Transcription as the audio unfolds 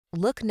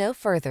Look no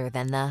further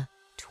than the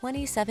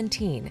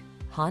 2017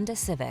 Honda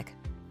Civic.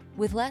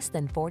 With less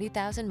than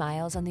 40,000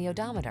 miles on the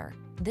odometer,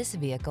 this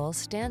vehicle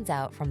stands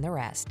out from the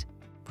rest.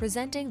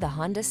 Presenting the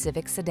Honda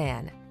Civic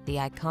Sedan, the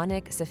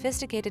iconic,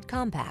 sophisticated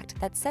compact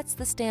that sets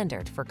the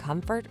standard for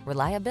comfort,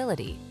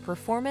 reliability,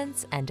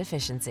 performance, and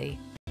efficiency.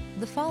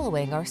 The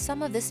following are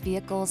some of this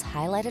vehicle's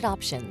highlighted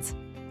options: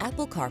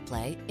 Apple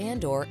CarPlay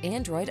and/or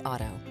Android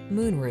Auto,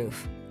 moonroof,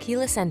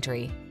 keyless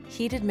entry,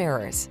 heated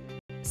mirrors,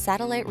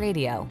 satellite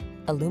radio,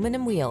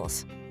 aluminum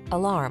wheels,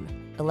 alarm,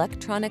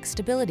 electronic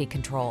stability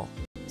control,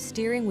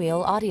 steering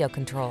wheel audio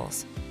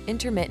controls,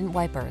 intermittent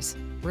wipers.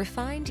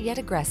 Refined yet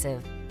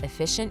aggressive,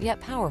 efficient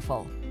yet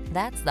powerful.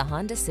 That's the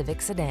Honda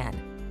Civic Sedan.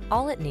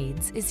 All it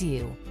needs is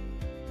you.